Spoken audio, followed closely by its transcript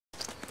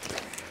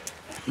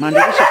Mandy,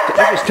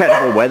 this is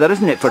terrible weather,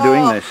 isn't it, for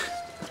doing this?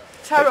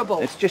 Terrible.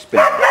 It's just been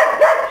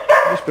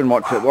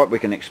what we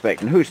can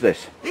expect. And who's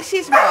this? This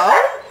is Mo.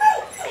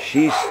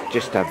 She's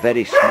just a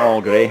very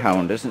small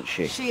greyhound, isn't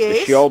she? She is.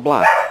 Is she all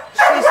black? She's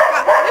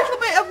got a little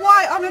bit of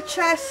white on her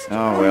chest.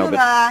 Oh well, but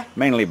there.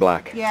 mainly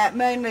black. Yeah,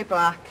 mainly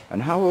black.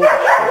 And how old is she?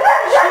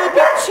 She'll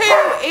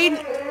be 2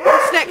 in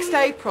this next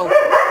April.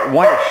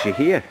 Why is she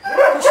here?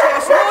 Because she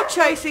has no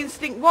chase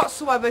instinct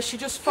whatsoever. She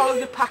just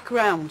followed the pack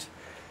around.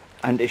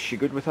 And is she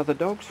good with other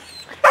dogs?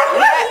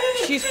 Yeah,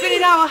 she's been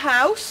in our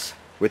house.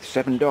 With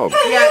 7 dogs?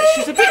 Yeah,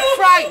 she's a bit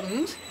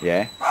frightened.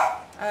 Yeah.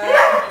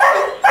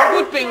 I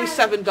would be with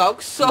 7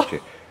 dogs, so...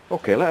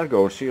 Okay, let her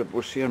go.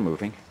 We'll see her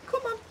moving.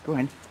 Come on. Go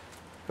in.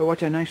 Oh,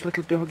 what a nice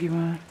little dog you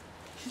are.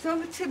 She's on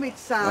the timid Oh,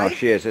 side.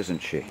 she is,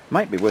 isn't she?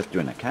 Might be worth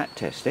doing a cat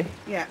test, eh?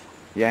 Yeah.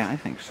 Yeah, I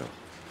think so.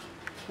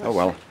 Oh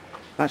well,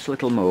 that's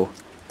little Mo.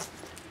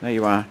 There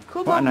you are.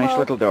 Come What a on, nice Mo.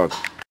 little dog.